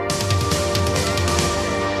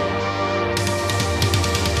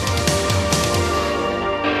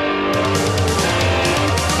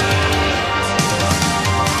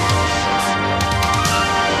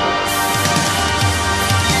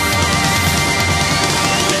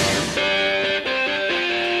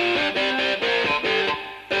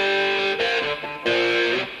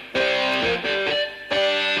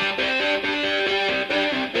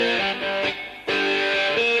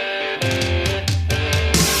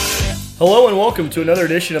Hello and welcome to another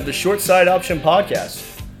edition of the Short Side Option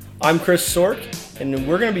Podcast. I'm Chris Sork, and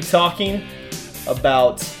we're going to be talking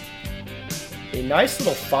about a nice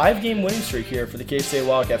little 5-game winning streak here for the K-State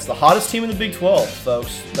Wildcats. The hottest team in the Big 12,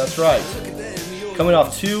 folks. That's right. Coming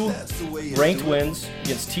off 2 ranked wins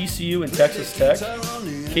against TCU and Texas Tech,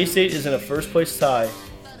 K-State is in a first-place tie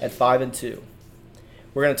at 5-2.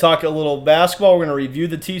 We're going to talk a little basketball. We're going to review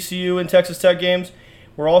the TCU and Texas Tech games.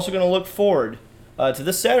 We're also going to look forward to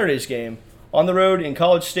this Saturday's game on the road in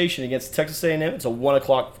College Station against Texas A&M. It's a 1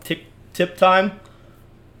 o'clock tip time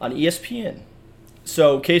on ESPN.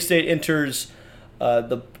 So K-State enters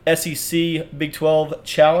the SEC Big 12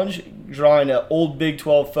 Challenge, drawing an old Big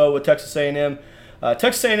 12 foe with Texas A&M.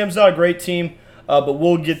 Texas A&M's not a great team, but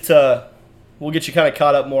we'll get you kind of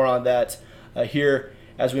caught up more on that here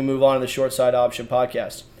as we move on to the Short Side Option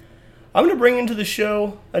Podcast. I'm going to bring into the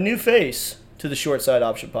show a new face to the Short Side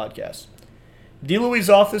Option Podcast. DLewy's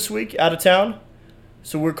off this week, out of town,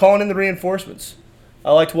 so we're calling in the reinforcements.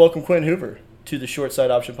 I'd like to welcome Quentin Hoover to the Short Side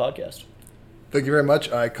Option Podcast. Thank you very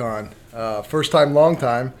much, Icon. First time, long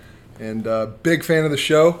time, and big fan of the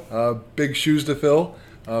show. Big shoes to fill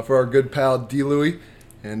for our good pal DLewy,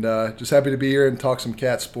 and just happy to be here and talk some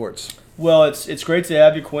cat sports. Well, it's great to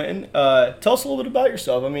have you, Quentin. Tell us a little bit about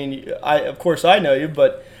yourself. I mean, of course I know you,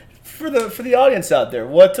 but for the audience out there,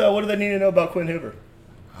 what do they need to know about Quentin Hoover?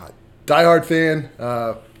 Diehard fan,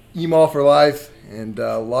 emo for life, and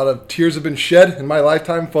a lot of tears have been shed in my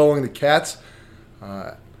lifetime following the Cats.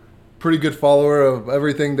 Pretty good follower of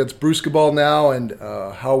everything that's Brewsketball now and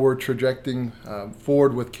how we're trajecting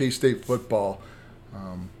forward with K-State football.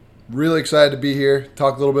 Really excited to be here,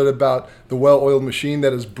 talk a little bit about the well-oiled machine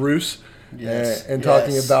that is Bruce, and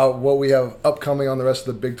talking about what we have upcoming on the rest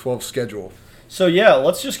of the Big 12 schedule. So, yeah,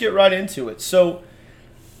 let's just get right into it. So,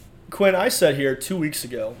 Quinn, I sat here 2 weeks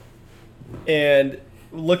ago and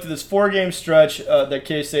looked at this 4-game stretch that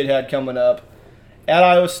K-State had coming up at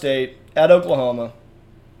Iowa State, at Oklahoma,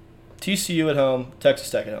 TCU at home, Texas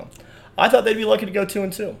Tech at home. I thought they'd be lucky to go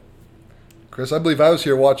 2-2. Chris, I believe I was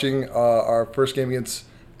here watching our first game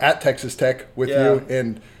at Texas Tech with you,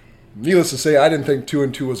 and needless to say, I didn't think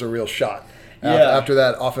 2-2 was a real shot after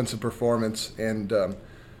that offensive performance. And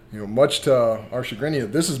much to our chagrin,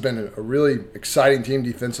 this has been a really exciting team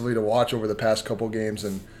defensively to watch over the past couple games,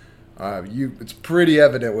 and it's pretty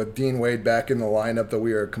evident with Dean Wade back in the lineup that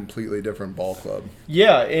we are a completely different ball club.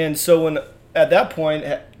 Yeah, and so when at that point,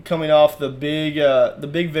 coming off the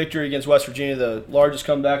big victory against West Virginia, the largest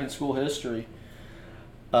comeback in school history,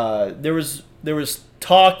 there was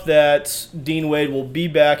talk that Dean Wade will be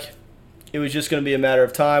back. It was just going to be a matter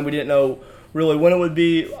of time. We didn't know really when it would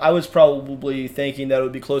be. I was probably thinking that it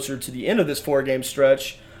would be closer to the end of this 4-game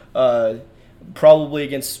stretch, probably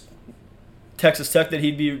against Texas Tech, that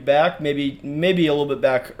he'd be back, maybe a little bit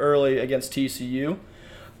back early against TCU.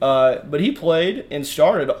 But he played and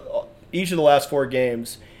started each of the last 4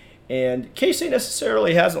 games, and K-State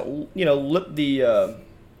necessarily hasn't lit the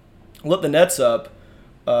nets up,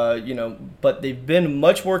 but they've been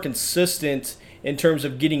much more consistent in terms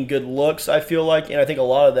of getting good looks, I feel like, and I think a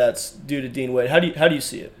lot of that's due to Dean Wade. How do you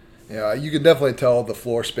see it? Yeah, you can definitely tell the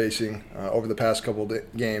floor spacing over the past couple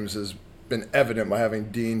games has been evident by having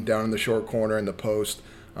Dean down in the short corner in the post.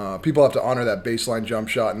 People have to honor that baseline jump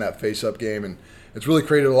shot in that face-up game, and it's really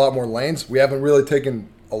created a lot more lanes. We haven't really taken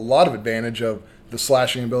a lot of advantage of the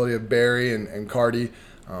slashing ability of Barry and Cardi,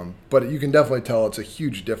 but you can definitely tell it's a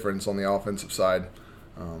huge difference on the offensive side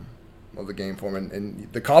of the game for him, and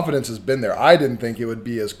the confidence has been there. I didn't think it would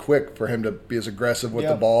be as quick for him to be as aggressive with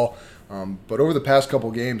the ball, but over the past couple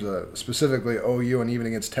games, specifically OU and even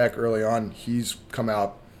against Tech early on, he's come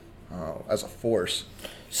out as a force.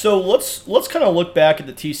 So let's kind of look back at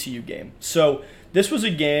the TCU game. So this was a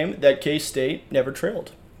game that K-State never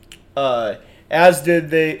trailed, as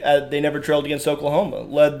did they. They never trailed against Oklahoma.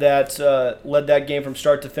 Led that game from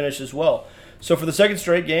start to finish as well. So for the second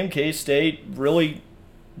straight game, K-State really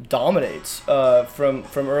dominates from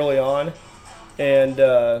early on, and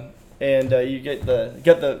you get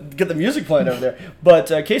the music playing over there.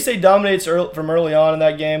 But K-State dominates from early on in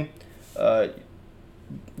that game.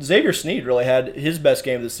 Xavier Sneed really had his best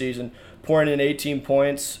game of the season, pouring in 18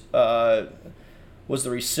 points, was the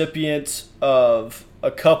recipient of a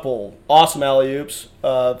couple awesome alley-oops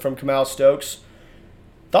from Kamal Stokes.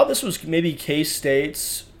 Thought this was maybe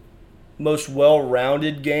K-State's most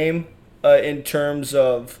well-rounded game in terms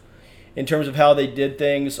of how they did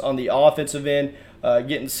things on the offensive end.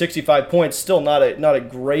 Getting 65 points, still not a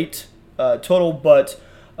great total, but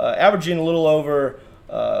averaging a little over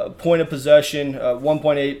point of possession,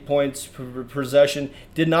 1.8 points per possession.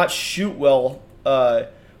 Did not shoot well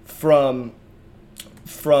from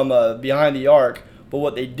from behind the arc. But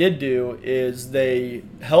what they did do is they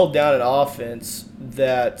held down an offense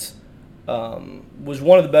that was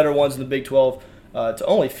one of the better ones in the Big 12 to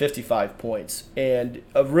only 55 points. And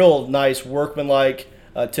a real nice workmanlike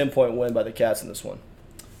 10-point win by the Cats in this one.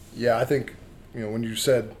 Yeah, I think, when you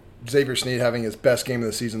said Xavier Sneed having his best game of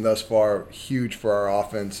the season thus far, huge for our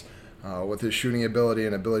offense with his shooting ability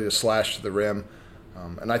and ability to slash to the rim.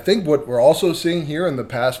 And I think what we're also seeing here in the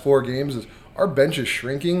past 4 games is our bench is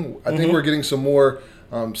shrinking. I think we're getting some more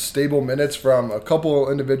stable minutes from a couple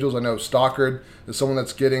of individuals. I know Stockard is someone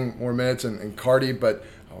that's getting more minutes, and Cardi, but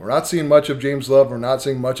we're not seeing much of James Love. We're not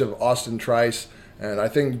seeing much of Austin Trice. And I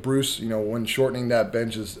think Bruce, when shortening that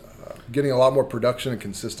bench, is getting a lot more production and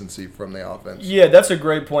consistency from the offense. Yeah, that's a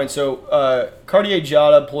great point. So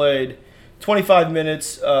Cartier-Jada played 25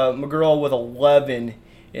 minutes, McGurl with 11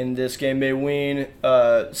 in this game. Mayween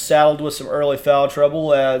saddled with some early foul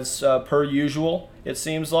trouble, as per usual, it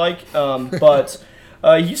seems like. But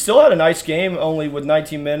he still had a nice game, only with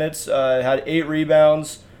 19 minutes. Had 8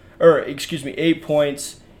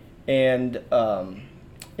 points and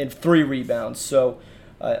 3 rebounds. So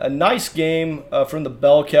a nice game from the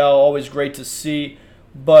bell cow, always great to see.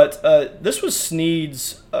 But this was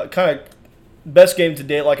Sneed's kind of best game to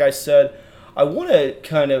date, like I said. I want to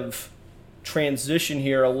kind of transition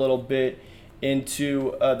here a little bit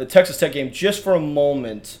into the Texas Tech game just for a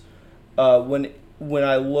moment when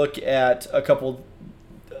I look at a couple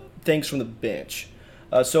things from the bench.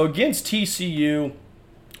 So against TCU,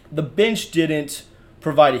 the bench didn't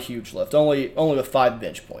provide a huge lift, only with 5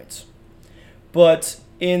 bench points. But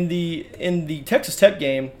in the Texas Tech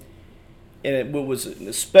game, and it was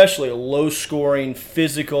especially a low-scoring,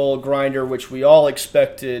 physical grinder, which we all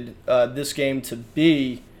expected this game to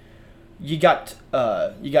be. You got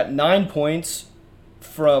 9 points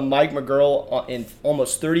from Mike McGurl in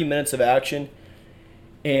almost 30 minutes of action,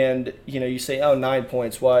 and you say, oh, 9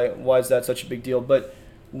 points, why is that such a big deal? But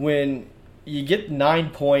when you get 9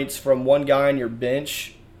 points from one guy on your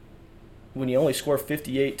bench, when you only score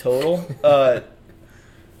 58 total,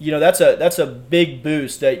 that's a big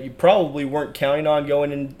boost that you probably weren't counting on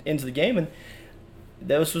going into the game. And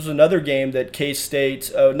this was another game that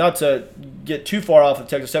K-State, not to get too far off of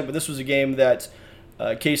Texas Tech, but this was a game that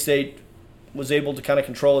K-State was able to kind of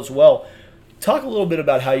control as well. Talk a little bit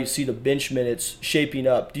about how you see the bench minutes shaping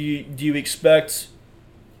up. Do you expect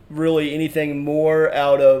really anything more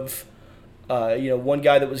out of one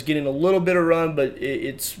guy that was getting a little bit of run, but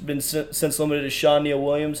it's been since limited to Sean Neal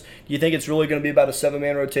Williams? Do you think it's really going to be about a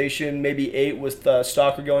 7-man rotation, maybe 8 with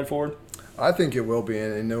Stocker going forward? I think it will be,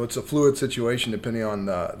 and it's a fluid situation depending on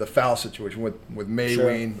the foul situation with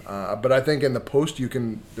Mayween. Sure. But I think in the post you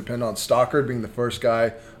can depend on Stockard being the first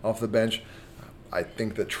guy off the bench. I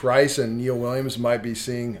think that Trice and Neal Williams might be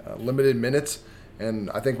seeing limited minutes,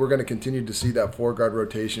 and I think we're going to continue to see that 4-guard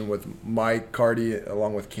rotation with Mike, Cardi,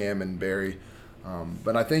 along with Cam and Barry.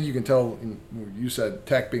 But I think you can tell, you said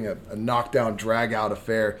Tech being a knockdown, drag-out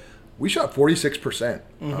affair. We shot 46%,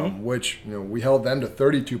 which we held them to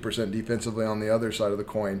 32% defensively on the other side of the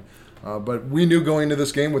coin. But we knew going into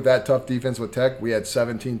this game with that tough defense with Tech, we had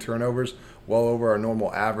 17 turnovers, well over our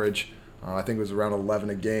normal average. I think it was around 11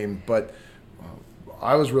 a game. But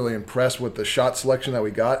I was really impressed with the shot selection that we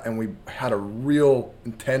got, and we had a real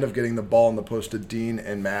intent of getting the ball in the post to Dean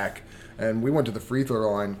and Mack. And we went to the free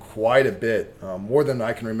throw line quite a bit, more than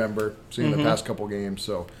I can remember seeing the past couple games.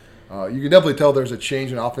 So you can definitely tell there's a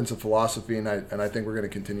change in offensive philosophy, and I think we're going to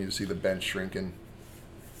continue to see the bench shrinking.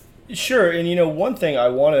 Sure, and one thing I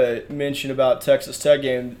want to mention about Texas Tech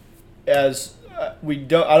game, as I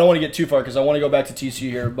don't want to get too far because I want to go back to TCU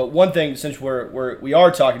here, but one thing, since we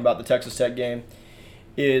are talking about the Texas Tech game,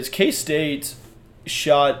 is K-State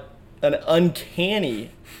shot an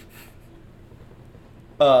uncanny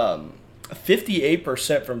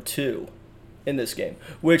 58% from 2 in this game,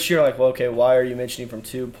 which you're like, well, okay, why are you mentioning from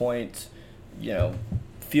 2-point,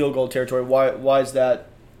 field goal territory? Why is that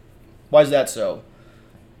so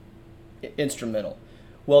instrumental?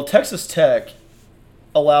 Well, Texas Tech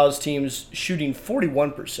allows teams shooting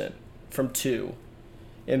 41% from 2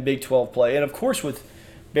 in Big 12 play, and of course with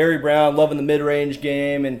Barry Brown loving the mid-range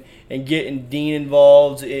game and getting Dean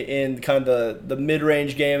involved in kind of the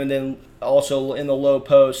mid-range game and then also in the low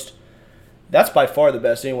post. That's by far the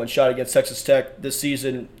best anyone shot against Texas Tech this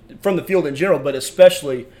season from the field in general, but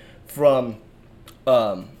especially from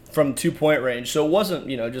 2-point range. So it wasn't,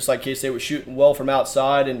 just like K-State was shooting well from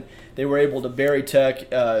outside and they were able to bury Tech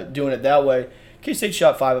doing it that way. K-State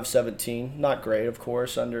shot 5 of 17. Not great, of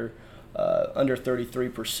course, under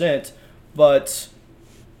 33%. But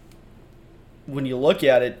when you look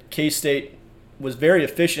at it, K-State was very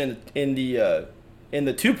efficient in the in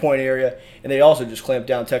the 2-point area, and they also just clamped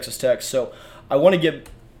down Texas Tech. So I want to get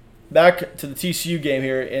back to the TCU game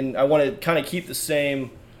here, and I want to kind of keep the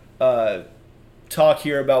same talk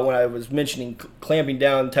here about when I was mentioning clamping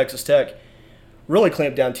down Texas Tech. Really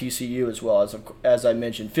clamped down TCU as well, as I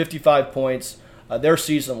mentioned. 55 points, their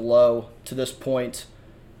season low to this point.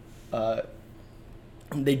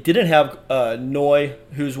 They didn't have Noy,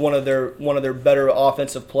 who's one of their better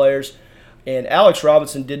offensive players, and Alex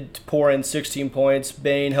Robinson did pour in 16 points.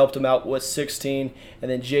 Bain helped him out with 16,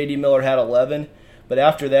 and then J.D. Miller had 11. But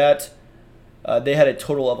after that, they had a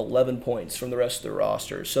total of 11 points from the rest of the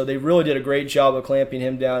roster. So they really did a great job of clamping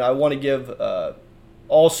him down. I want to give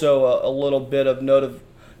also a little bit of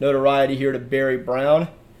notoriety here to Barry Brown.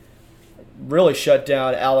 Really shut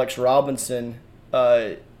down Alex Robinson.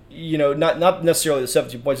 Not necessarily the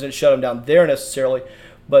 17 points, didn't shut him down there necessarily,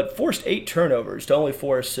 but forced 8 turnovers to only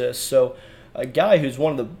 4 assists. So a guy who's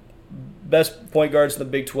one of the best point guards in the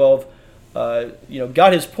Big 12,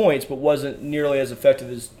 got his points, but wasn't nearly as effective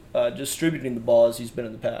as distributing the ball as he's been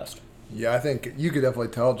in the past. Yeah, I think you could definitely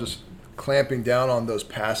tell just clamping down on those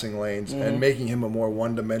passing lanes and making him a more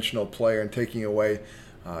one-dimensional player and taking away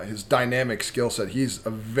his dynamic skill set. He's a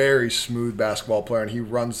very smooth basketball player, and he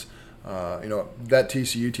runs that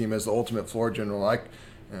TCU team as the ultimate floor general.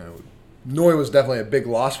 Noy was definitely a big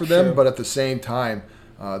loss for them, but at the same time,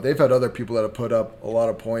 they've had other people that have put up a lot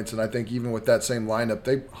of points, and I think even with that same lineup,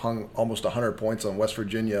 they hung almost 100 points on West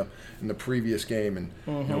Virginia in the previous game.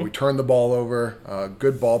 And we turned the ball over,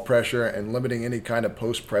 good ball pressure, and limiting any kind of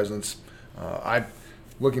post presence.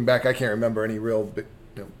 Looking back, I can't remember any real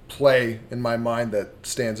play in my mind that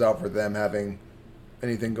stands out for them having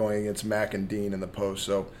anything going against Mack and Dean in the post.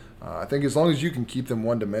 So I think as long as you can keep them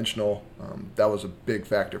one-dimensional, that was a big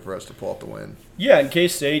factor for us to pull out the win. Yeah, and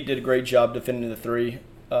K-State did a great job defending the 3.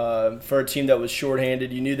 For a team that was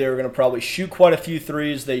shorthanded, you knew they were going to probably shoot quite a few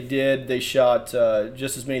threes. They did. They shot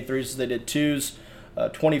just as many threes as they did twos.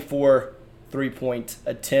 24 three-point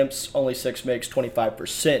attempts, only 6 makes,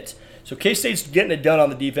 25%. So K-State's getting it done on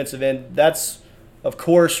the defensive end. That's, of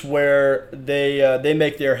course, where they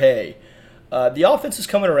make their hay. The offense is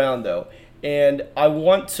coming around, though. And I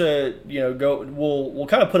want to, go. We'll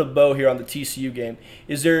kind of put a bow here on the TCU game.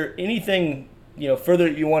 Is there anything, further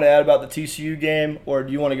that you want to add about the TCU game, or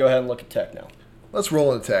do you want to go ahead and look at Tech now? Let's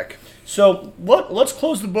roll into Tech. So let's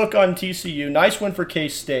close the book on TCU. Nice win for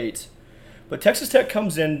K-State, but Texas Tech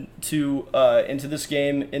comes into this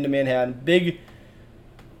game into Manhattan. Big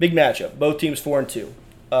matchup. Both teams 4-2.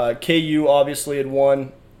 KU obviously had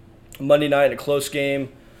won Monday night in a close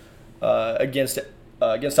game against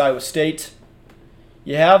Iowa State.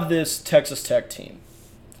 You have this Texas Tech team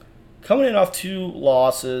coming in off 2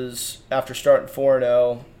 losses after starting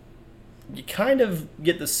 4-0. You kind of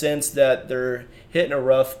get the sense that they're hitting a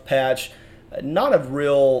rough patch. Not a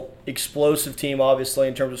real explosive team, obviously,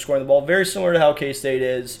 in terms of scoring the ball. Very similar to how K-State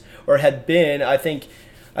is, or had been. I think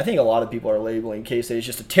a lot of people are labeling K-State as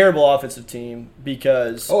just a terrible offensive team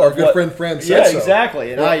because our good friend Fran said so. Yeah,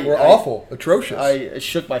 exactly. And we're awful, atrocious. I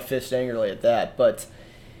shook my fist angrily at that, but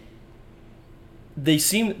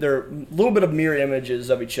they're a little bit of mirror images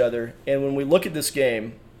of each other. And when we look at this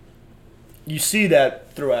game, you see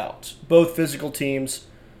that throughout. Both physical teams.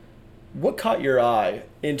 What caught your eye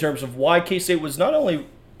in terms of why K-State was not only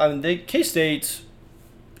 – K-State,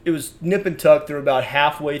 it was nip and tuck through about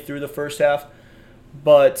halfway through the first half,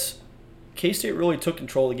 but K-State really took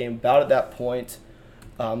control of the game about at that point.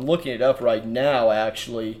 I'm looking it up right now,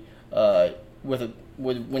 actually,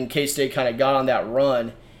 when K-State kind of got on that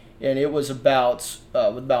run, and it was about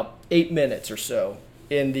 8 minutes or so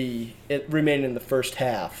remaining in the first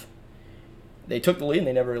half. They took the lead and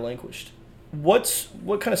they never relinquished. What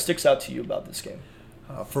kind of sticks out to you about this game?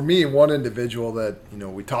 For me, one individual that,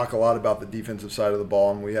 we talk a lot about the defensive side of the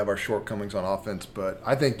ball and we have our shortcomings on offense, but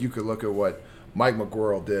I think you could look at what Mike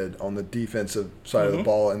McGuirl did on the defensive side of the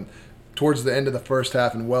ball and towards the end of the first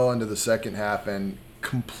half and well into the second half and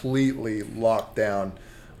completely locked down.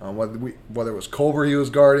 Whether it was Culver he was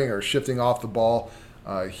guarding or shifting off the ball,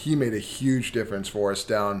 he made a huge difference for us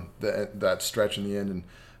down that stretch in the end.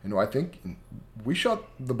 And I think we shot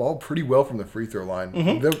the ball pretty well from the free throw line.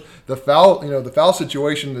 The foul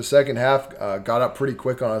situation in the second half got up pretty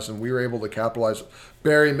quick on us, and we were able to capitalize.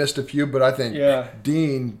 Barry missed a few, but I think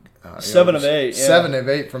Dean 7 of 8, 7 of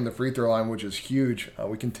 8 from the free throw line, which is huge.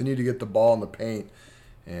 We continue to get the ball in the paint,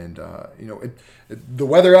 and the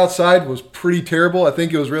weather outside was pretty terrible. I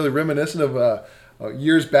think it was really reminiscent of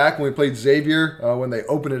years back when we played Xavier when they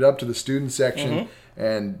opened it up to the student section.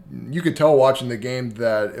 And you could tell watching the game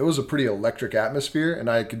that it was a pretty electric atmosphere, and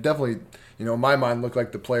I could definitely, in my mind, look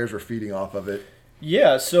like the players were feeding off of it.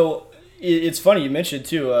 Yeah, so, It's funny you mentioned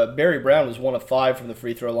too. Barry Brown was 1 of 5 from the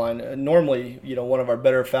free throw line. Normally, one of our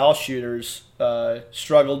better foul shooters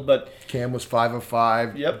struggled, but Cam was 5 of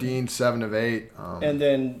 5. Yep. Dean 7 of 8. And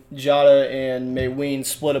then Jada and Mayween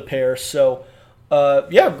split a pair. So,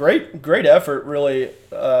 great effort really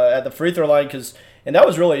at the free throw line and that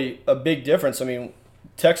was really a big difference. I mean,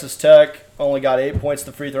 Texas Tech only got 8 points at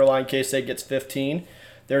the free throw line. K-State gets 15.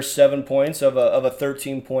 There's 7 points of a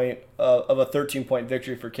 13-point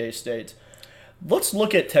victory for K-State. Let's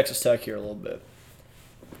look at Texas Tech here a little bit.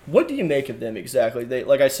 What do you make of them exactly?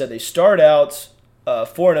 Like I said, they start out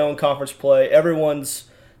 4-0 in conference play. Everyone's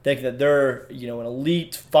thinking that they're an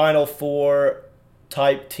elite Final Four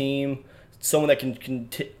type team, someone that can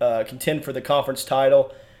contend for the conference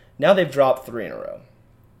title. Now they've dropped 3 in a row.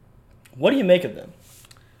 What do you make of them?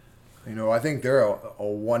 I think they're a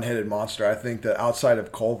one-headed monster. I think that outside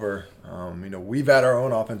of Culver, we've had our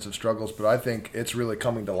own offensive struggles, but I think it's really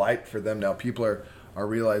coming to light for them now. People are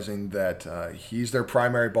realizing that he's their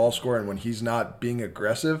primary ball scorer, and when he's not being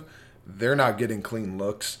aggressive, they're not getting clean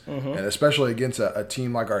looks. Mm-hmm. And especially against a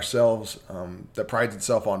team like ourselves that prides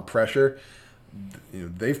itself on pressure,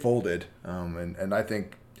 they folded. And I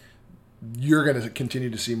think you're going to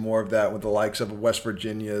continue to see more of that with the likes of West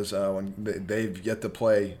Virginia's when they've yet to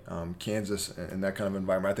play Kansas in that kind of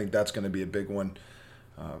environment. I think that's going to be a big one.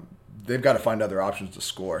 They've got to find other options to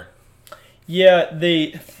score. Yeah,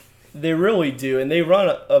 they really do. And they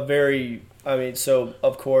run a very – so,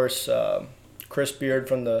 of course, Chris Beard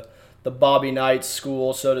from the Bobby Knight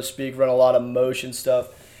school, so to speak, run a lot of motion stuff.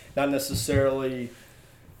 Not necessarily –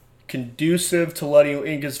 conducive to letting you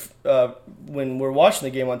in because when we're watching the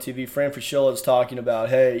game on TV, Fran Fraschilla is talking about,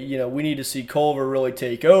 hey, we need to see Culver really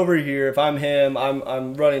take over here. If I'm him,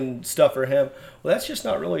 I'm running stuff for him. Well, that's just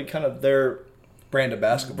not really kind of their brand of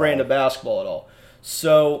basketball at all.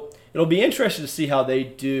 So it'll be interesting to see how they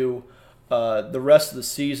do the rest of the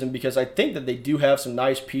season because I think that they do have some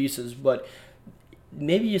nice pieces, but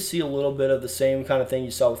maybe you see a little bit of the same kind of thing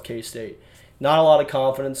you saw with K-State. Not a lot of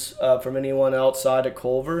confidence from anyone outside of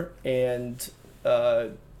Culver, and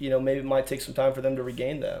maybe it might take some time for them to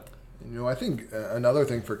regain that. I think another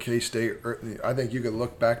thing for K-State, I think you could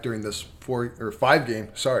look back during this 5-game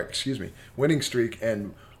winning streak,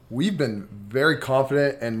 and we've been very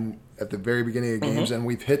confident and at the very beginning of games, and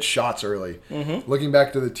we've hit shots early. Mm-hmm. Looking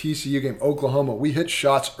back to the TCU game, Oklahoma, we hit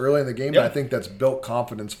shots early in the game, and I think that's built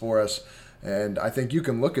confidence for us. And I think you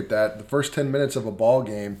can look at that. The first 10 minutes of a ball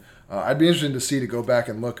game, I'd be interested to go back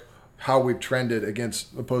and look how we've trended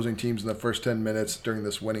against opposing teams in the first 10 minutes during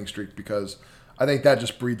this winning streak because I think that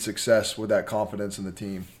just breeds success with that confidence in the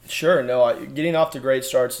team. Sure. No, getting off to great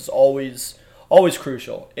starts is always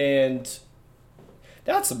crucial. And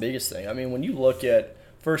that's the biggest thing. I mean, when you look at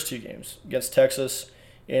first 2 games against Texas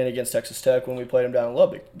and against Texas Tech when we played them down in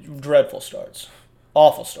Lubbock, dreadful starts,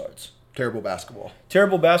 awful starts. Terrible basketball.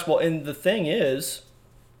 And the thing is,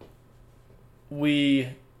 we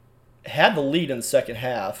had the lead in the second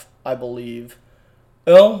half, I believe.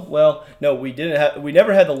 Oh, well, no, we didn't. We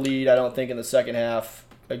never had the lead, I don't think, in the second half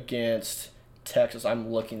against Texas.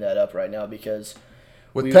 I'm looking that up right now because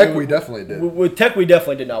with Tech we definitely did. With Tech we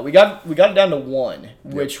definitely did not. We got it down to 1,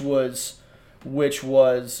 which was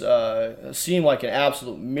seemed like an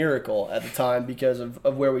absolute miracle at the time because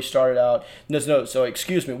of where we started out. We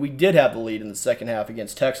did have the lead in the second half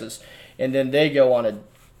against Texas, and then they go on a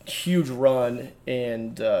huge run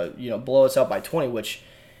and blow us out by 20, which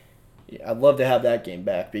I'd love to have that game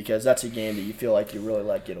back because that's a game that you feel like you really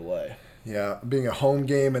let get away. Yeah, being a home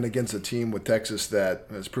game and against a team with Texas that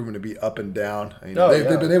has proven to be up and down. They've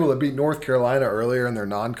been able to beat North Carolina earlier in their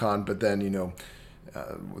non-con, but then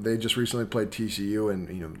they just recently played TCU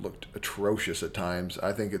and looked atrocious at times.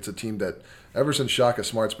 I think it's a team that ever since Shaka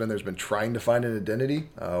Smart's been there's been trying to find an identity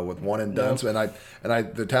with one and done. Yeah.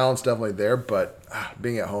 And the talent's definitely there, but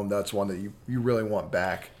being at home, that's one that you really want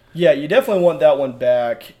back. Yeah, you definitely want that one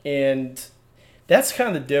back, and that's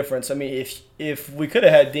kind of the difference. I mean, if we could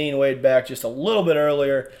have had Dean Wade back just a little bit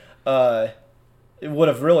earlier, it would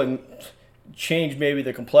have really changed maybe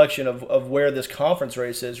the complexion of where this conference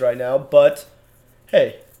race is right now. But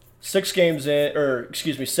hey, 7 games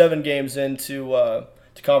into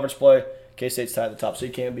conference play, K-State's tied at the top, so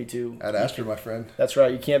you can't be too. At Astor, my friend. That's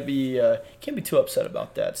right. You can't be too upset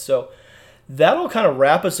about that. So that'll kind of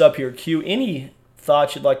wrap us up here. Q, any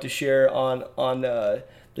thoughts you'd like to share on the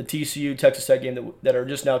TCU Texas Tech game that are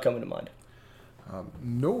just now coming to mind?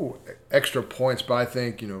 No extra points, but I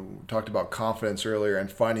think, we talked about confidence earlier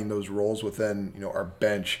and finding those roles within, our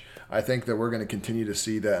bench. I think that we're going to continue to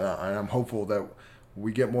see that, and I'm hopeful that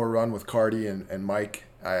we get more run with Cardi and Mike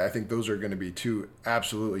I think those are going to be two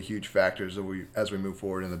absolutely huge factors as we move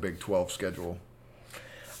forward in the Big 12 schedule.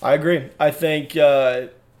 I agree. I think,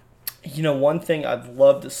 one thing I'd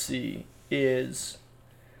love to see is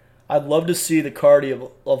the Cardi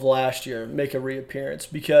of last year make a reappearance,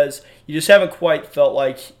 because you just haven't quite felt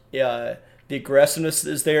like the aggressiveness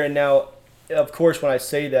is there. And now, of course, when I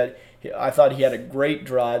say that, I thought he had a great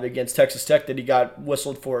drive against Texas Tech that he got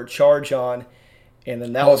whistled for a charge on. And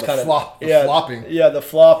then that was kind of flopping. Yeah, the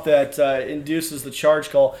flop that induces the charge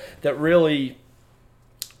call that really,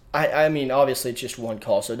 I mean, obviously it's just one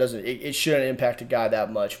call, so it shouldn't impact a guy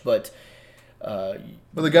that much. But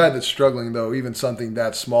the guy that's struggling, though, even something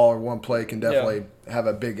that small or one play can definitely have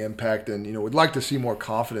a big impact. And we'd like to see more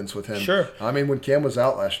confidence with him. Sure. I mean, when Cam was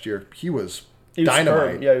out last year, he was dynamite.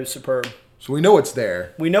 Superb. Yeah, he was superb. So we know it's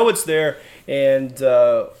there. And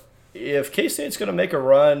if K-State's going to make a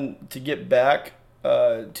run to get back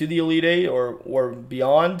to the Elite Eight or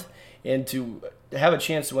beyond, and to have a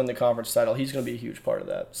chance to win the conference title, he's going to be a huge part of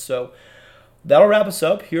that. So that'll wrap us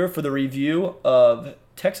up here for the review of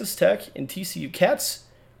Texas Tech and TCU. Cats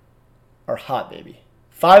are hot, baby.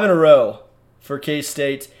 5 in a row for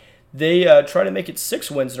K-State. They try to make it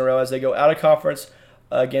 6 wins in a row as they go out of conference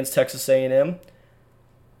against Texas A&M.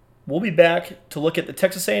 We'll be back to look at the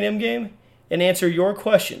Texas A&M game and answer your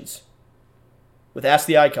questions with Ask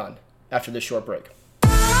the Icon after this short break.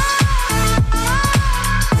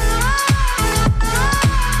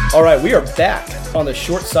 All right, we are back on the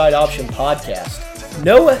Short Side Option podcast.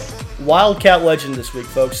 No Wildcat legend this week,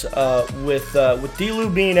 folks. With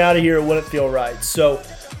DLewy being out of here, it wouldn't feel right. So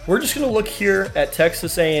we're just going to look here at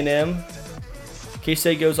Texas A&M.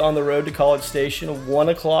 K-State goes on the road to College Station, a 1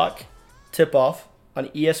 o'clock tip-off on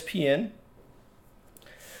ESPN.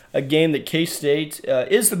 A game that K-State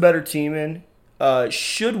is the better team in,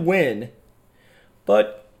 should win.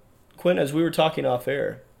 But, Quinn, as we were talking off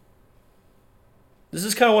air, this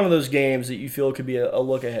is kind of one of those games that you feel could be a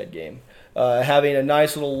look-ahead game. Having a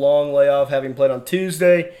nice little long layoff, having played on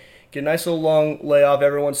Tuesday, get a nice little long layoff.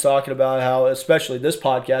 Everyone's talking about how, especially this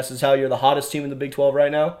podcast, is how you're the hottest team in the Big 12 right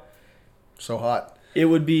now. So hot. It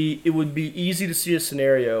would be easy to see a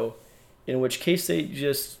scenario in which K-State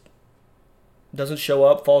just doesn't show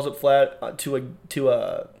up, falls up flat to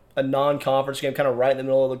a non-conference game, kind of right in the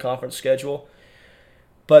middle of the conference schedule.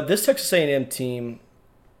 But this Texas A&M team,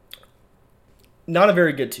 not a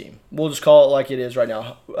very good team. We'll just call it like it is right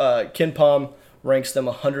now. Ken Pom ranks them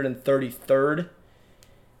 133rd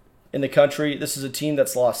in the country. This is a team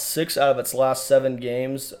that's lost 6 out of its last 7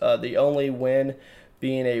 games. The only win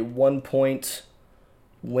being a 1-point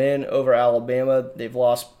win over Alabama. They've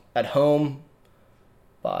lost at home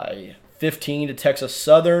by 15 to Texas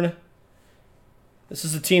Southern. This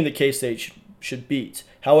is a team that K-State should beat.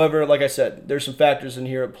 However, like I said, there's some factors in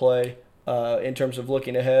here at play in terms of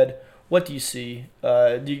looking ahead. What do you see?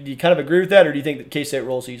 Do you kind of agree with that, or do you think that K-State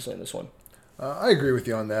rolls easily in this one? I agree with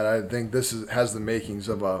you on that. I think this has the makings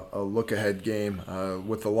of a look-ahead game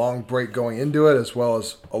with a long break going into it, as well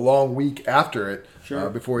as a long week after it. Sure.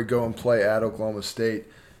 Before we go and play at Oklahoma State.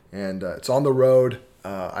 And it's on the road.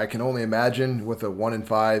 I can only imagine with a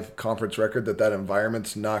 1-5 conference record that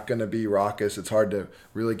environment's not going to be raucous. It's hard to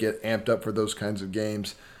really get amped up for those kinds of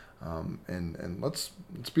games. And let's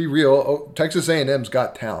be real. Texas A&M's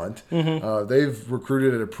got talent. Mm-hmm. They've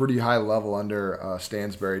recruited at a pretty high level under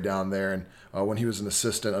Stansbury down there, and when he was an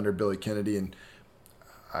assistant under Billy Kennedy. And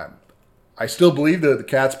I still believe that the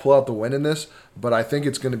Cats pull out the win in this, but I think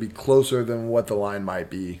it's going to be closer than what the line might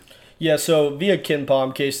be. Yeah, so via Ken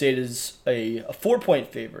Pom, K-State is a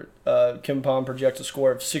 4-point favorite. Ken Pom projects a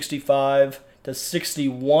score of 65 to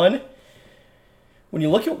 61. When you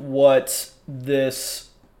look at what this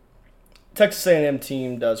Texas A&M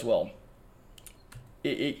team does well,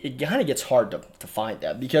 it kind of gets hard to find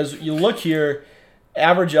that, because you look here,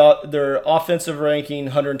 average their offensive ranking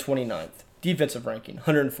 129th, defensive ranking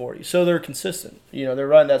 140, so they're consistent. They're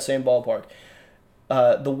right in that same ballpark.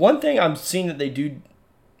 The one thing I'm seeing that they do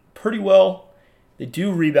pretty well, they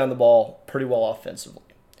do rebound the ball pretty well offensively.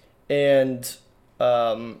 And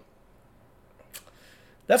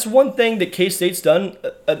that's one thing that K-State's done,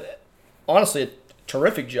 honestly, a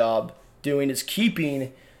terrific job doing, is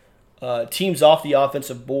keeping teams off the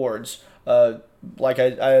offensive boards. Like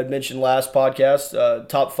I had mentioned last podcast,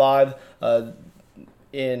 top 5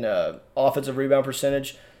 in offensive rebound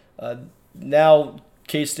percentage. Now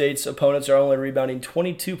K-State's opponents are only rebounding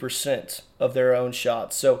 22% of their own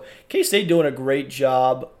shots. So K-State doing a great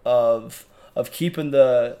job of keeping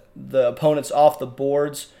the opponents off the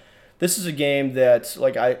boards. This is a game that,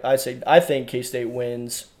 like I think K-State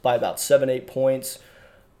wins by about 7-8 points.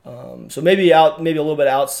 So maybe a little bit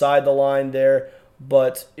outside the line there,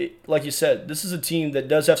 But like you said, this is a team that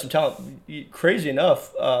does have some talent. Crazy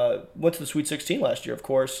enough, went to the Sweet 16 last year, of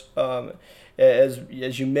course,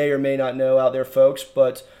 as you may or may not know out there, folks.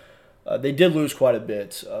 But they did lose quite a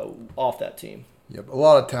bit off that team. Yep, a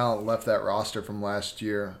lot of talent left that roster from last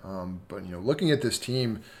year. But looking at this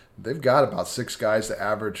team, they've got about 6 guys that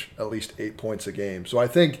average at least 8 points a game. So I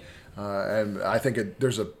think,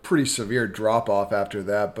 there's a pretty severe drop off after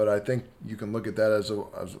that. But I think you can look at that as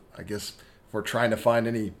I guess, if we're trying to find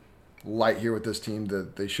any light here with this team,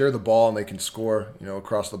 that they share the ball and they can score,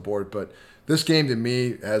 across the board. But this game to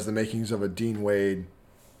me has the makings of a Dean Wade,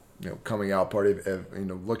 coming out party.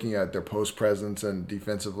 Looking at their post presence and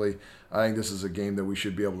defensively, I think this is a game that we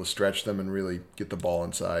should be able to stretch them and really get the ball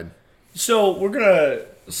inside. So we're gonna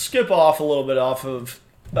skip off a little bit off of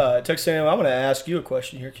Texas A&M. I'm gonna ask you a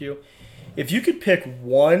question here, Q. If you could pick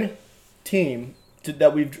one team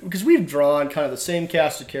because we've drawn kind of the same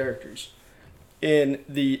cast of characters in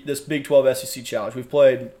this Big 12 SEC Challenge. We've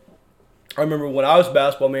played. I remember when I was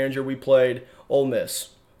basketball manager, we played Ole Miss,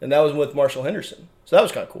 and that was with Marshall Henderson. So that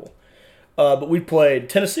was kind of cool. But we played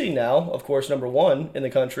Tennessee now, of course, number 1 in the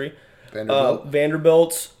country.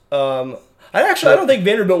 Vanderbilt. I don't think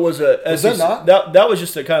Vanderbilt was a. Was that not? That was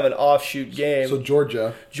just a kind of an offshoot game. So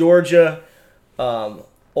Georgia,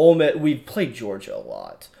 Ole Miss. We played Georgia a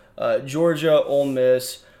lot. Georgia, Ole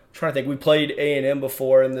Miss. I'm trying to think. We played A&M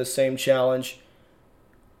before in this same challenge.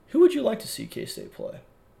 Who would you like to see K-State play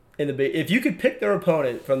in the Big? If you could pick their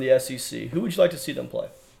opponent from the SEC, who would you like to see them play?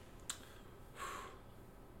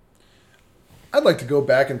 I'd like to go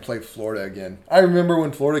back and play Florida again. I remember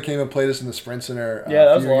when Florida came and played us in the Sprint Center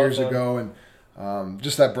a few years ago, and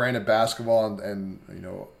just that brand of basketball, and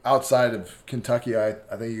outside of Kentucky, I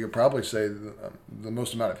think you could probably say the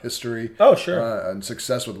most amount of history. Oh, sure. And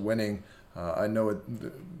success with winning. I know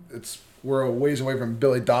we're a ways away from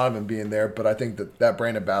Billy Donovan being there, but I think that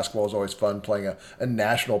brand of basketball is always fun, playing a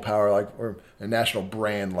national power or a national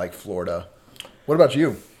brand like Florida. What about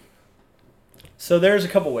you? So there's a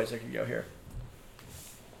couple ways I could go here.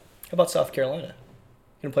 How about South Carolina?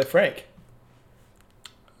 You gonna play Frank?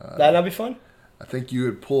 That'd not be fun? I think you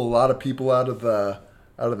would pull a lot of people out of the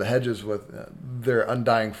hedges with their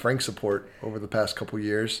undying Frank support over the past couple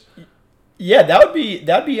years. Yeah, that'd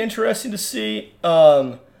be interesting to see.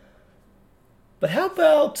 But how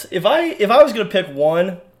about if I was gonna pick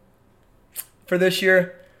one for this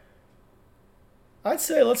year? I'd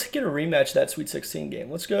say let's get a rematch of that Sweet 16 game.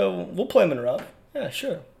 Let's go. We'll play them in Rupp. Yeah,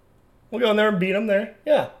 sure. We'll go in there and beat them there.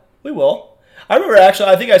 Yeah. We will. I remember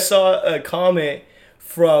I think I saw a comment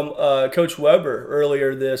from Coach Weber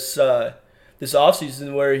earlier this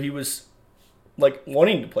offseason where he was like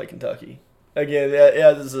wanting to play Kentucky again.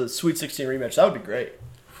 Yeah, this is a Sweet 16 rematch. That would be great.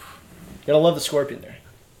 Gotta love the Scorpion there.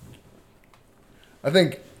 I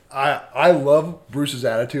think I love Bruce's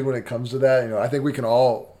attitude when it comes to that. I think we can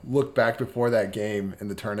all look back before that game in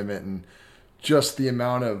the tournament and just the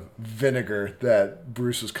amount of vinegar that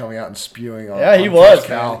Bruce was coming out and spewing on. Yeah, he was.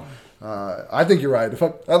 Cal. I think you're right.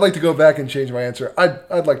 I'd like to go back and change my answer.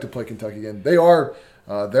 I'd like to play Kentucky again. They're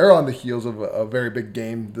on the heels of a very big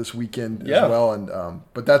game this weekend as well. And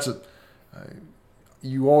but that's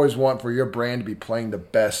you always want for your brand to be playing the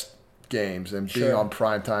best games and being on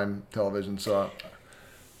primetime television. So.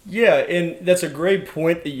 Yeah, and that's a great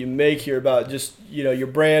point that you make here about just your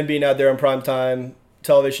brand being out there on primetime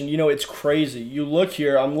television. It's crazy. You look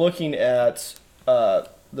here, I'm looking at the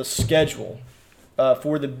schedule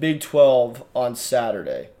for the Big 12 on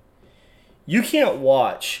Saturday. You can't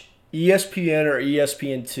watch ESPN or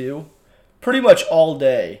ESPN2 pretty much all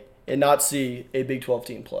day and not see a Big 12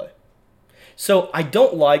 team play. So I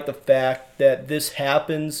don't like the fact that this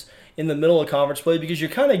happens in the middle of conference play because you're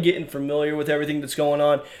kind of getting familiar with everything that's going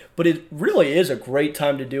on. But it really is a great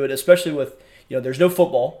time to do it, especially with, there's no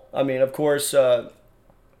football. I mean, of course, Super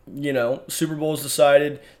Bowl is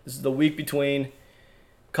decided. This is the week between.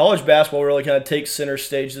 College basketball really kind of takes center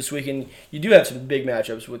stage this week, and you do have some big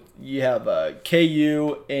matchups. You have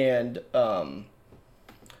KU and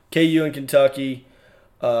Kentucky.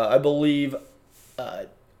 I believe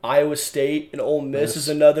Iowa State and Ole Miss is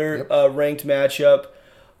another ranked matchup.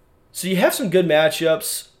 So you have some good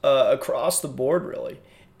matchups across the board, really.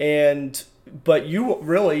 But you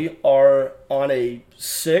really are on a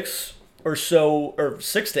 6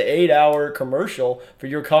 to 8 hour commercial for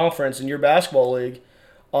your conference and your basketball league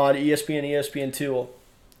on ESPN, ESPN2,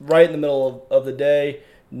 right in the middle of the day.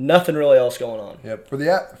 Nothing really else going on. Yep. For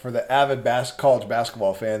the avid college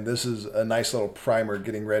basketball fan, this is a nice little primer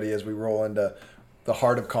getting ready as we roll into the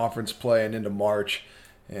heart of conference play and into March.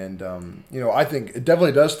 And, I think it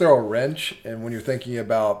definitely does throw a wrench. And when you're thinking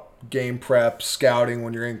about game prep, scouting,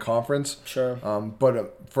 when you're in conference. Sure.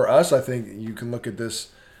 But for us, I think you can look at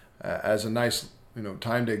this as a nice,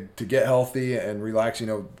 time to get healthy and relax,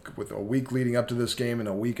 with a week leading up to this game and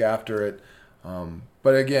a week after it.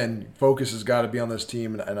 But again, focus has got to be on this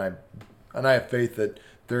team. And I have faith that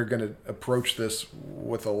they're going to approach this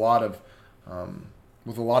with a lot of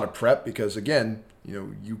prep because, again,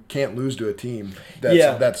 you can't lose to a team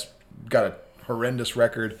that's got a horrendous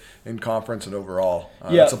record in conference and overall.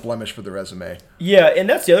 It's a blemish for the resume. Yeah, and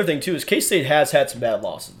that's the other thing, too, is K-State has had some bad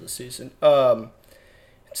losses this season. Could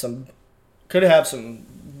have some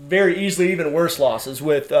very easily even worse losses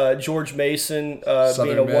with George Mason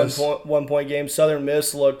being a one-point game. Southern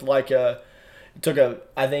Miss looked like I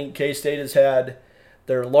think K-State has had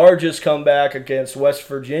their largest comeback against West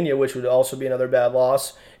Virginia, which would also be another bad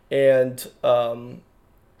loss. And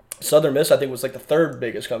Southern Miss, I think, was like the third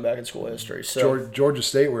biggest comeback in school history. So Georgia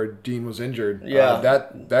State, where Dean was injured,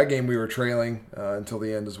 that game we were trailing until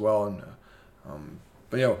the end as well. And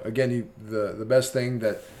but again, the best thing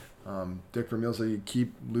that Dick Vermeil said, you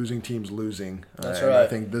keep losing teams losing. That's right. I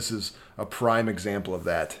think this is a prime example of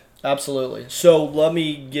that. Absolutely. So let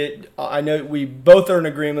me get. I know we both are in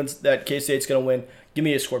agreement that K-State's going to win. Give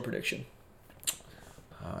me a score prediction.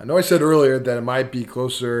 I know I said earlier that it might be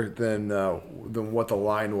closer than what the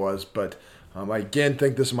line was, but I again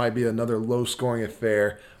think this might be another low-scoring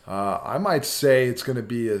affair. I might say it's going to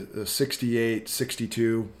be a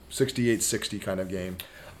 68-62, 68-60 kind of game.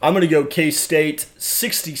 I'm going to go K-State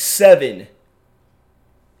 67,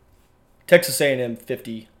 Texas A&M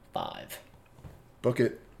 55. Book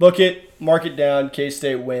it. Mark it down.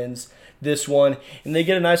 K-State wins this one, and they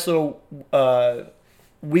get a nice little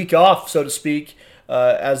week off, so to speak,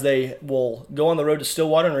 as they will go on the road to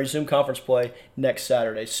Stillwater and resume conference play next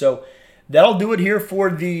Saturday. So that'll do it here for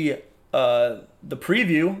the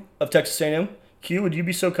preview of Texas A&M. Q, would you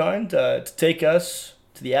be so kind to take us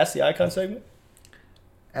to the Ask the Icon segment?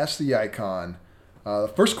 Ask the Icon.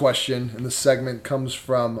 The first question in this segment comes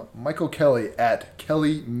from Michael Kelly at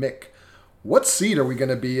Kelly Mick. What seed are we going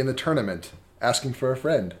to be in the tournament? Asking for a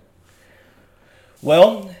friend.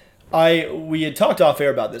 Well, we had talked off air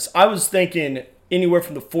about this. I was thinking anywhere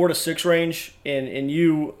from the 4 to 6 range, and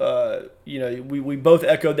you, we both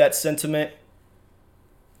echoed that sentiment.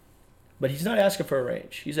 But he's not asking for a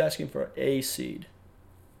range. He's asking for a seed.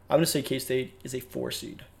 I'm going to say K-State is a 4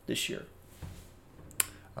 seed this year.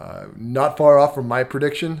 Not far off from my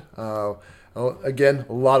prediction. Again,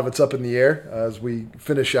 a lot of it's up in the air as we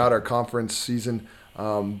finish out our conference season.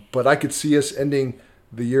 But I could see us ending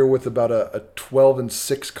the year with about a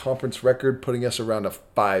 12-6 conference record, putting us around a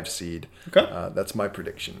 5 seed. Okay. That's my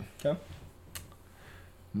prediction. Okay.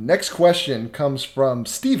 Next question comes from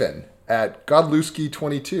Steven at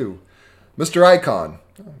Godlewski22. Mr. Icon.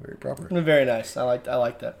 Oh, very proper. Very nice. I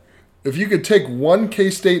like that. If you could take one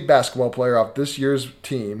K-State basketball player off this year's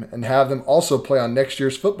team and have them also play on next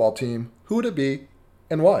year's football team, who would it be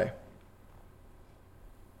and why?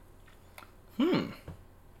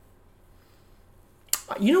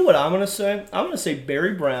 You know what I'm going to say? I'm going to say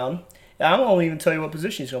Barry Brown. And I won't even tell you what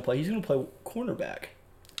position he's going to play. He's going to play cornerback.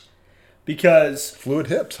 Because... Fluid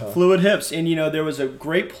hips, huh? Fluid hips. And, there was a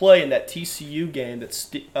great play in that TCU game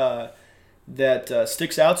that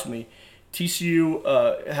sticks out to me.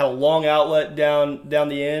 TCU had a long outlet down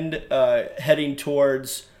the end, heading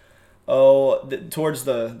towards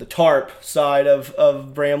the tarp side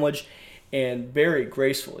of Bramlage, and Barry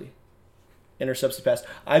gracefully intercepts the pass.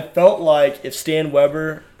 I felt like if Stan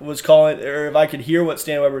Weber was calling, or if I could hear what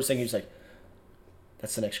Stan Weber was saying, he was like,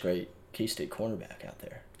 "That's the next great K-State cornerback out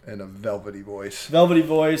there." And a velvety voice. I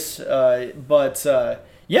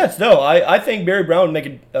think Barry Brown would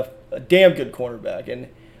make a damn good cornerback, and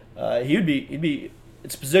he'd be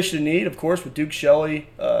it's a position of need, of course, with Duke Shelley,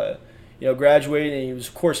 graduating, and he was,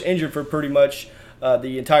 of course, injured for pretty much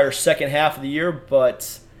the entire second half of the year.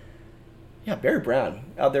 But yeah, Barry Brown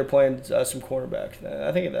out there playing some cornerback.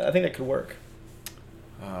 I think that could work.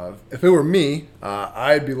 If it were me,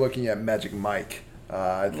 I'd be looking at Magic Mike.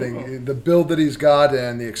 I think the build that he's got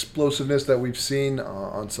and the explosiveness that we've seen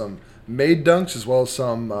on some made dunks as well as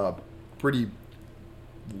some pretty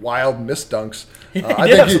wild missed dunks. I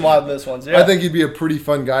did have some wild missed ones, yeah. I think he'd be a pretty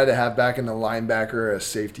fun guy to have back in the linebacker or a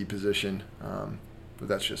safety position. But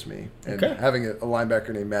that's just me. And having a linebacker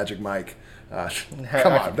named Magic Mike,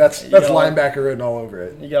 come on, that's linebacker written all over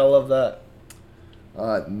it. You got to love that.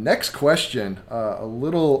 Next question, a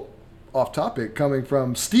little off topic, coming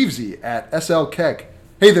from Stevesy at SL Keck.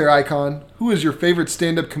 Hey there, Icon. Who is your favorite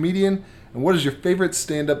stand-up comedian, and what is your favorite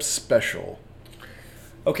stand-up special?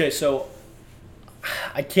 Okay, so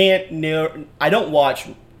I can't. I don't watch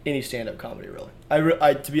any stand-up comedy really.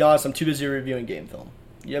 To be honest, I'm too busy reviewing game film.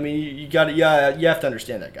 I mean, you got to. Yeah, you have to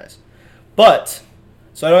understand that, guys. But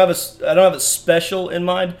so I don't have a special in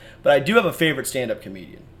mind, but I do have a favorite stand-up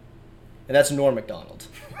comedian, and that's Norm Macdonald.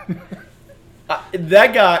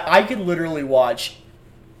 That guy, I could literally watch.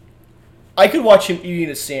 I could watch him eating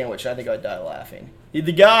a sandwich, and I think I'd die laughing.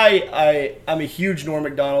 The guy, I'm a huge Norm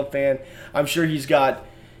Macdonald fan. I'm sure he's got,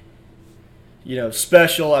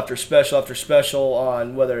 special after special after special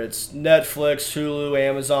on whether it's Netflix, Hulu,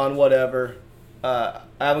 Amazon, whatever. I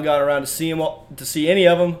haven't gotten around to see any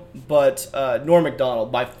of them, but Norm Macdonald,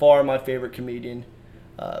 by far my favorite comedian.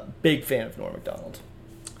 Big fan of Norm Macdonald.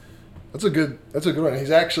 That's a good one.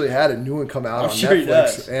 He's actually had a new one come out on sure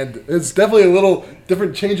Netflix, and it's definitely a little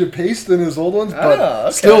different change of pace than his old ones,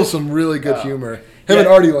 but still some really good humor. Him and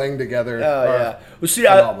Artie Lang together are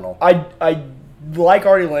phenomenal. I like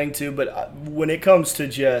Artie Lang too, but when it comes to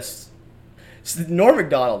just Norm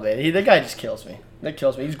Macdonald, man, that guy just kills me. That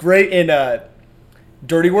kills me. He's great in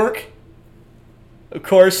Dirty Work. Of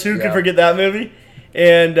course, who can forget that movie?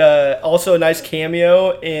 And also a nice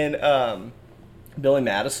cameo in Billy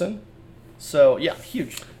Madison. So, yeah,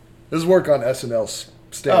 huge. His work on SNL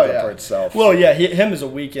stands up for itself. Well, yeah, him as a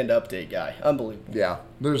Weekend Update guy. Unbelievable. Yeah,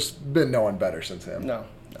 there's been no one better since him. No.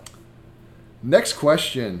 Next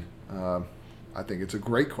question. I think it's a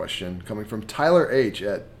great question coming from Tyler H.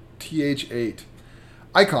 at TH8.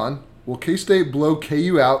 Icon, will K-State blow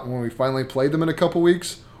KU out when we finally play them in a couple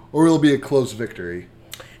weeks, or will it be a close victory?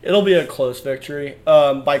 It'll be a close victory.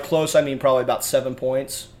 By close, I mean probably about 7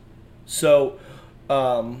 points. So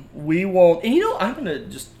we won't. And I'm going to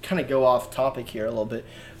just kind of go off topic here a little bit,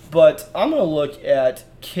 but I'm going to look at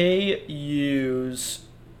KU's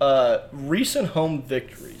recent home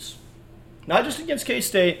victories, not just against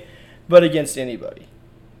K-State, but against anybody.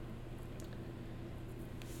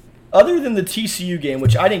 Other than the TCU game,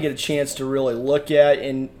 which I didn't get a chance to really look at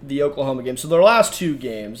in the Oklahoma game. So their last two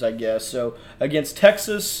games, I guess. So against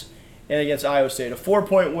Texas and against Iowa State. A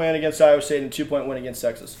 4-point win against Iowa State and a 2-point win against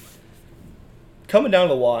Texas. Coming down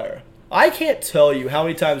to the wire. I can't tell you how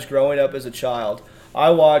many times growing up as a child I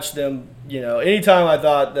watched them, anytime I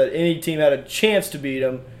thought that any team had a chance to beat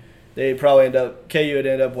them, KU would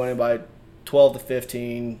end up winning by 12 to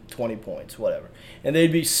 15, 20 points, whatever. And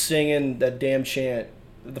they'd be singing that damn chant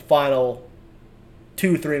the final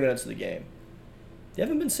 2-3 minutes of the game. They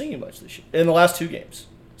haven't been singing much this year in the last two games.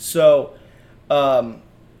 So,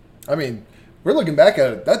 we're looking back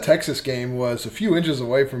at it. That Texas game was a few inches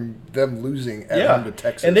away from them losing at home to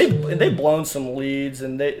Texas. And they've blown some leads,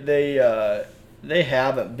 and they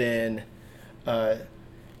haven't been,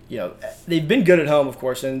 they've been good at home, of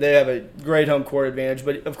course, and they have a great home court advantage.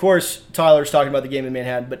 But of course, Tyler's talking about the game in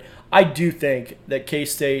Manhattan. But I do think that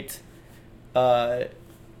K-State.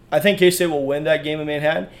 I think K-State will win that game in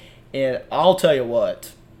Manhattan, and I'll tell you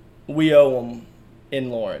what, we owe them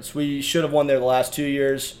in Lawrence. We should have won there the last 2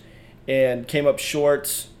 years and came up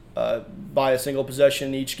short by a single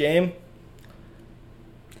possession each game.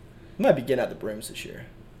 We might be getting out the brims this year.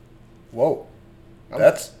 Whoa.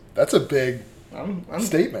 That's a big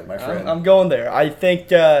statement, my friend. I'm going there. I think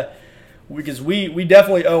because we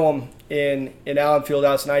definitely owe them in Allen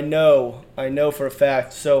Fieldhouse, and I know for a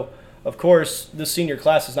fact. So, of course, this senior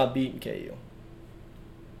class has not beaten KU.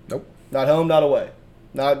 Nope. Not home, not away.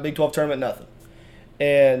 Not Big 12 tournament, nothing.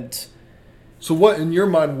 And so what, in your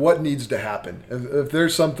mind, what needs to happen? If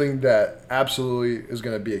there's something that absolutely is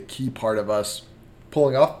going to be a key part of us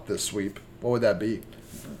pulling off this sweep, what would that be?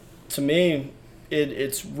 To me,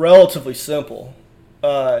 it's relatively simple.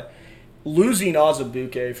 Losing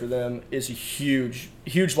Azubuike for them is a huge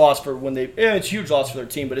loss for it's a huge loss for their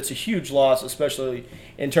team, but it's a huge loss, especially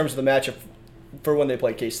in terms of the matchup for when they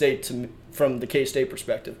play K-State. From the K-State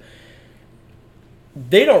perspective,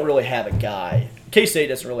 they don't really have a guy. K-State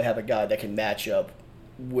doesn't really have a guy that can match up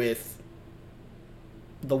with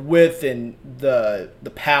the width and the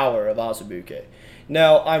power of Azubuike.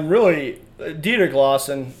 Now, I'm really Dietrich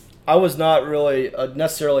Lawson. I was not really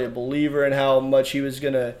necessarily a believer in how much he was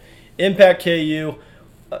going to impact KU,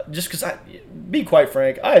 just because be quite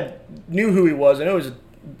frank, I knew who he was. I know he was a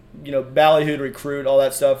ballyhooed recruit, all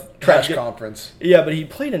that stuff. Crash conference. Yeah, but he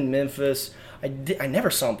played in Memphis. I never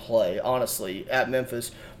saw him play, honestly, at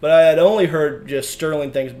Memphis, but I had only heard just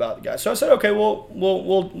sterling things about the guy. So I said, okay,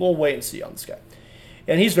 we'll wait and see on this guy,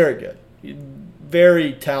 and he's very good,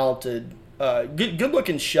 very talented, good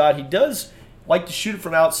looking shot. He does like to shoot it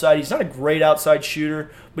from outside. He's not a great outside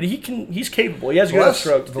shooter, but he's capable. He has a good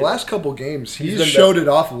stroke. The last couple games, he's showed it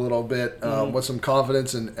off a little bit with some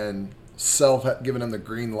confidence and self giving him the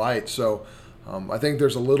green light. So I think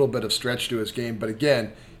there's a little bit of stretch to his game, but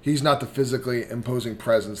again, he's not the physically imposing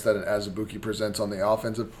presence that an Azubuike presents on the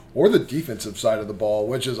offensive or the defensive side of the ball,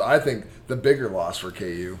 which is, I think, the bigger loss for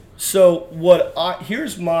KU. So what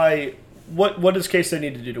does K-State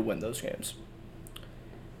need to do to win those games?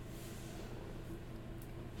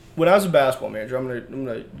 When I was a basketball manager, I'm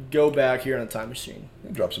gonna go back here in a time machine.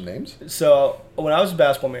 Drop some names. So when I was a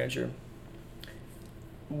basketball manager,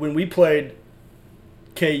 when we played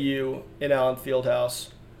KU in Allen Fieldhouse,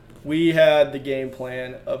 we had the game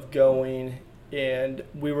plan of going and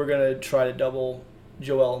we were going to try to double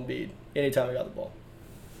Joel Embiid anytime we got the ball.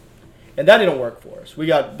 And that didn't work for us. We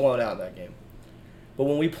got blown out in that game. But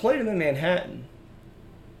when we played in Manhattan,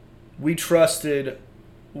 we trusted,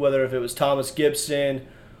 whether if it was Thomas Gibson,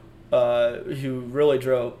 who really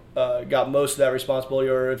got most of that responsibility,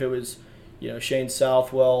 or if it was Shane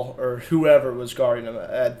Southwell or whoever was guarding him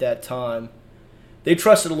at that time, they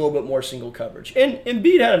trusted a little bit more single coverage. And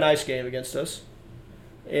Embiid had a nice game against us.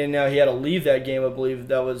 And now he had to leave that game. I believe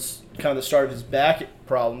that was kind of the start of his back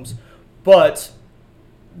problems. But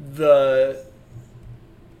the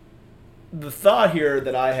thought here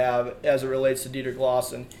that I have as it relates to Dedrick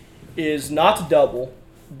Lawson is not to double.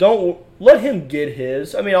 Don't let him get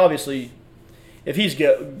his. I mean, obviously, if he's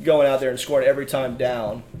going out there and scoring every time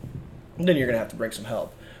down, then you're going to have to bring some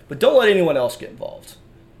help. But don't let anyone else get involved.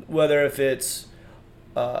 Whether if it's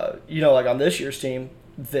like on this year's team,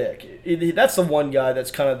 Vic. That's the one guy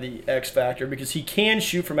that's kind of the X factor because he can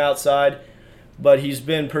shoot from outside, but he's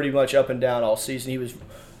been pretty much up and down all season. He was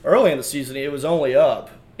early in the season, it was only up.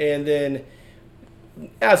 And then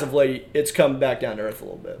as of late, it's come back down to earth a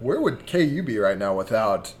little bit. Where would KU be right now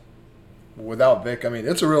without Vic? I mean,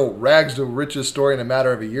 it's a real rags to riches story in a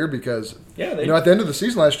matter of a year because at the end of the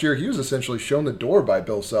season last year, he was essentially shown the door by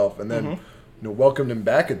Bill Self and then welcomed him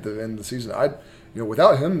back at the end of the season.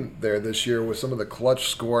 Without him there this year with some of the clutch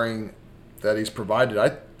scoring that he's provided, I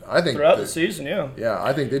think throughout the season, yeah,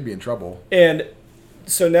 I think they'd be in trouble. And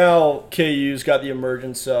so now KU's got the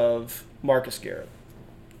emergence of Marcus Garrett,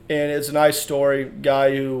 and it's a nice story.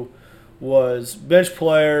 Guy who was bench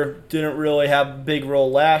player, didn't really have a big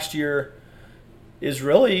role last year, is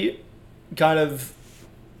really kind of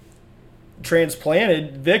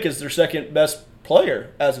transplanted Vic as their second best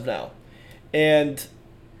player as of now, and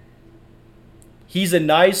he's a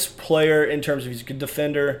nice player in terms of he's a good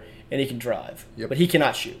defender and he can drive. Yep. But he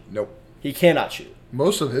cannot shoot. Nope. He cannot shoot.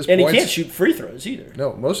 Most of his and points, he can't shoot free throws either.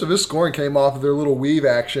 No, most of his scoring came off of their little weave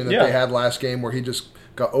action that they had last game where he just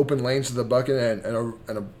got open lanes to the bucket and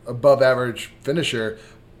an above-average finisher.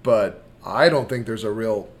 But I don't think there's a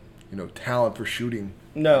real talent for shooting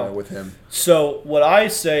with him. So what I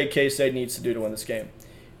say K-State needs to do to win this game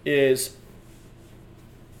is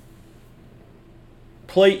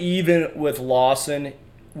play even with Lawson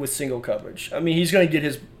with single coverage. I mean, he's going to get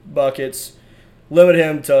his buckets. Limit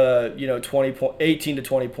him to 18 to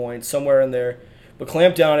 20 points, somewhere in there. But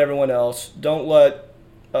clamp down on everyone else. Don't let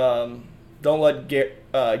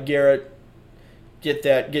Garrett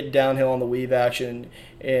get downhill on the weave action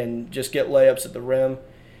and just get layups at the rim.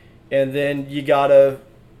 And then you gotta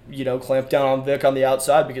clamp down on Vic on the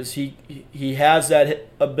outside because he has that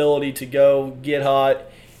ability to go get hot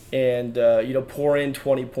and pour in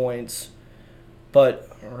 20 points. But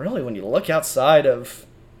really, when you look outside of,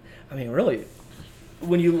 I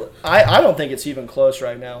don't think it's even close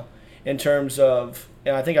right now in terms of,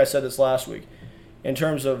 and I think I said this last week, in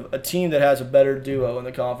terms of a team that has a better duo in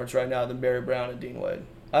the conference right now than Barry Brown and Dean Wade.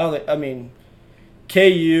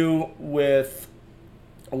 KU with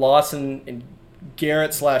Lawson and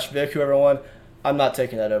Garrett / Vic, whoever won, I'm not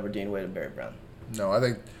taking that over Dean Wade and Barry Brown. No, I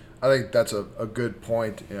think that's a good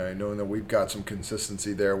point, knowing that we've got some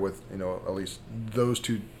consistency there with, at least those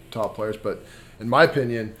two top players. But in my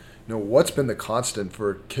opinion, what's been the constant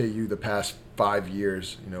for KU the past 5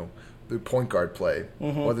 years, the point guard play,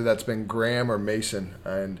 whether that's been Graham or Mason.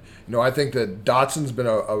 And, I think that Dotson's been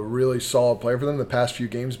a really solid player for them the past few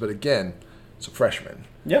games, but again, it's a freshman.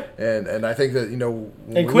 Yeah. And I think that,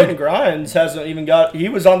 and Quentin Grimes hasn't even he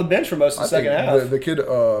was on the bench for most of the second half. The kid,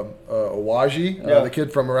 Awaji, the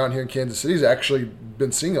kid from around here in Kansas City, has actually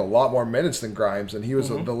been seeing a lot more minutes than Grimes, and he was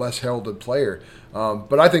the less heralded player.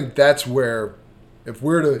 But I think that's where, if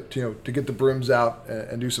we're to get the brooms out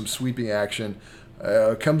and do some sweeping action,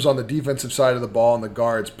 comes on the defensive side of the ball and the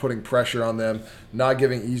guards putting pressure on them, not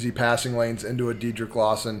giving easy passing lanes into a Dedrick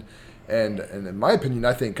Lawson. And in my opinion,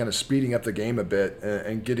 I think kind of speeding up the game a bit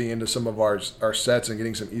and getting into some of our sets and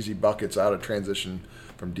getting some easy buckets out of transition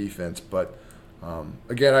from defense. But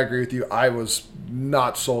again, I agree with you. I was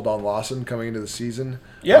not sold on Lawson coming into the season.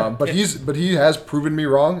 Yeah. But he has proven me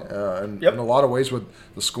wrong in a lot of ways with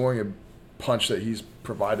the scoring punch that he's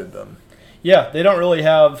provided them. Yeah, they don't really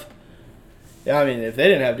have. I mean, if they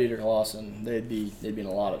didn't have Dietrich Lawson, they'd be in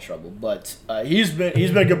a lot of trouble. But he's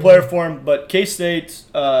been a good player for him. But K-State,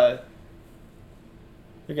 they're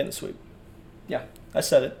getting a sweep. Yeah, I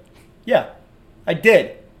said it. Yeah, I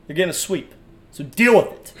did. They're getting a sweep. So deal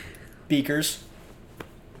with it, Beakers.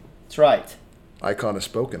 That's right. Icon has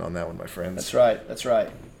spoken on that one, my friends. That's right.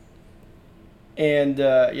 And,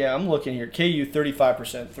 I'm looking here. KU,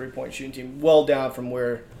 35% three-point shooting team. Well down from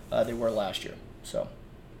where they were last year. So,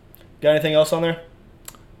 got anything else on there?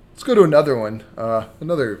 Let's go to another one.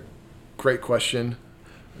 Another great question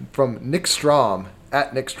from Nick Strom,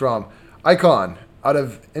 at Nick Strom. Icon, out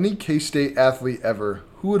of any K-State athlete ever,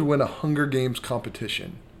 who would win a Hunger Games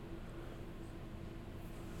competition?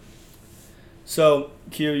 So,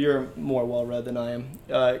 Q, you're more well-read than I am.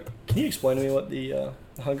 Can you explain to me what the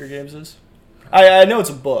Hunger Games is? I know it's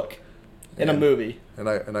a book and a movie. And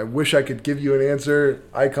I wish I could give you an answer,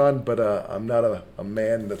 Icon, but I'm not a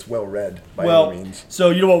man that's well-read by any means. So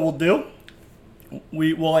you know what we'll do?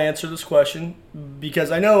 We'll answer this question because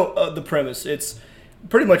I know the premise. It's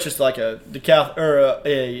pretty much just like an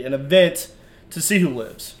event to see who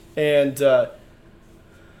lives. And I'm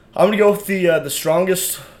going to go with the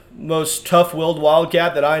strongest, most tough-willed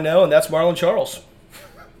Wildcat that I know, and that's Marlon Charles.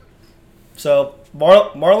 So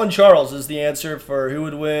Marlon Charles is the answer for who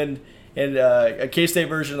would win in a K-State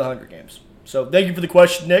version of the Hunger Games. So thank you for the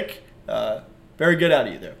question, Nick. Very good out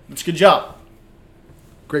of you there. It's a good job.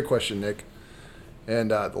 Great question, Nick.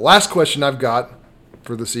 And the last question I've got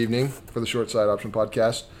for this evening for the Short Side Option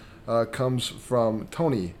Podcast comes from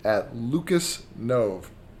Tony at Lucas Nove.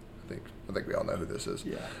 I think we all know who this is.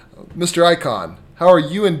 Yeah. Mr. Icon, how are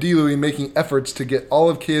you and DLewy making efforts to get all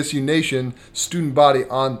of KSU Nation student body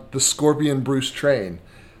on the Scorpion Bruce train?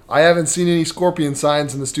 I haven't seen any Scorpion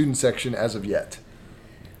signs in the student section as of yet.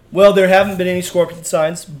 Well, there haven't been any Scorpion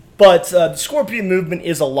signs, but the Scorpion movement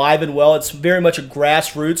is alive and well. It's very much a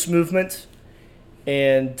grassroots movement,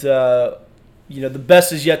 and the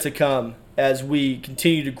best is yet to come as we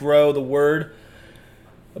continue to grow the word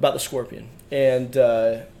about the Scorpion. And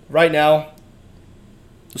right now,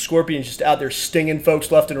 the Scorpion's just out there stinging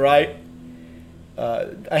folks left and right.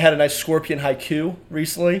 I had a nice Scorpion haiku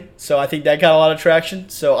recently, so I think that got a lot of traction.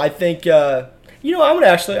 So I think, I'm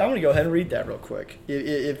gonna go ahead and read that real quick,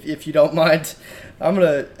 if you don't mind. I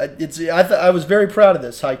was very proud of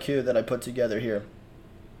this haiku that I put together here.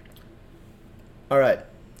 All right,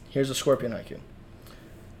 here's a Scorpion haiku.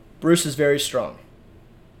 Bruce is very strong.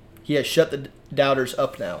 He has shut the doubters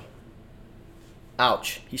up now.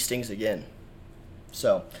 Ouch, he stings again.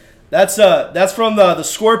 So that's from the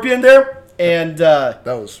Scorpion there. And that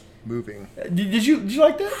was moving. Did you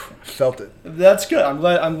like that? Felt it. That's good. I'm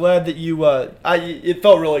glad that you. It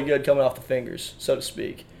felt really good coming off the fingers, so to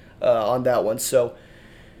speak, on that one. So,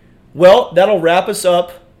 well, that'll wrap us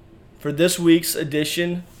up for this week's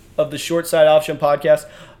edition of the Short Side Option Podcast.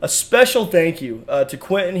 A special thank you to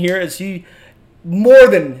Quentin here, as he more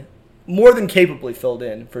than capably filled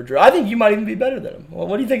in for Drew. I think you might even be better than him. Well,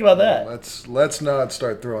 what do you think about that? Let's not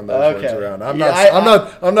start throwing those words around. I'm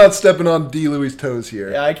not stepping on DLewy's toes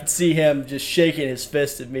here. Yeah, I could see him just shaking his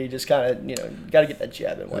fist at me, just kind of, got to get that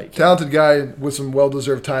jab in. A talented guy with some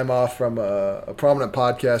well-deserved time off from a prominent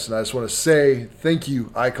podcast, and I just want to say thank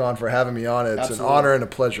you, Icon, for having me on. It's an honor and a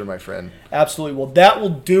pleasure, my friend. Absolutely. Well, that will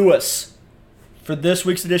do us for this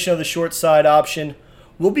week's edition of the Short Side Option.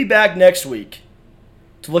 We'll be back next week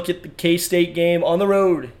to look at the K-State game on the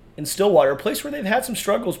road in Stillwater, a place where they've had some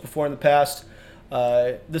struggles before in the past.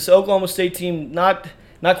 This Oklahoma State team, not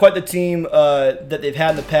quite the team that they've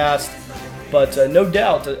had in the past, but no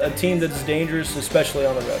doubt a team that is dangerous, especially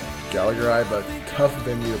on the road. Gallagher, but tough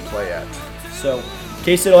venue to play at. So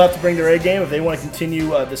K-State will have to bring their A game if they want to continue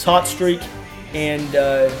this hot streak and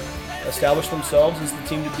establish themselves as the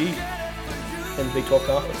team to beat in the Big 12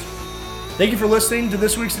 Conference. Thank you for listening to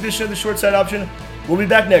this week's edition of the Short Side Option. We'll be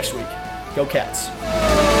back next week. Go Cats.